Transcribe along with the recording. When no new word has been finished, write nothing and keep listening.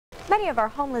Many of our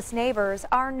homeless neighbors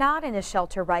are not in a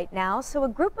shelter right now, so a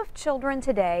group of children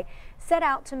today set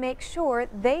out to make sure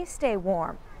they stay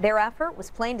warm. Their effort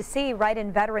was plain to see right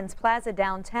in Veterans Plaza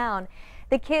downtown.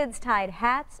 The kids tied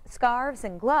hats, scarves,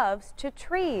 and gloves to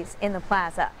trees in the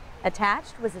plaza.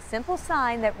 Attached was a simple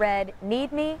sign that read,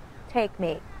 "Need me, take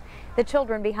me." The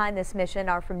children behind this mission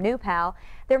are from New Pal.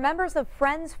 They're members of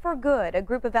Friends for Good, a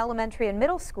group of elementary and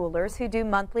middle schoolers who do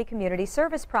monthly community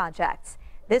service projects.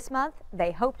 This month,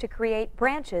 they hope to create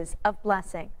branches of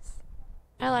blessings.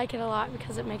 I like it a lot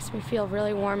because it makes me feel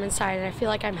really warm inside and I feel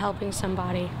like I'm helping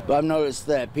somebody. I've noticed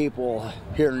that people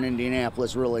here in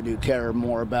Indianapolis really do care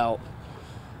more about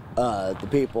the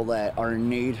people that are in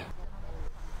need.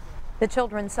 The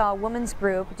children saw a women's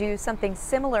group do something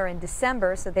similar in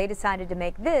December, so they decided to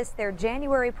make this their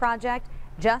January project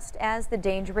just as the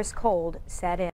dangerous cold set in.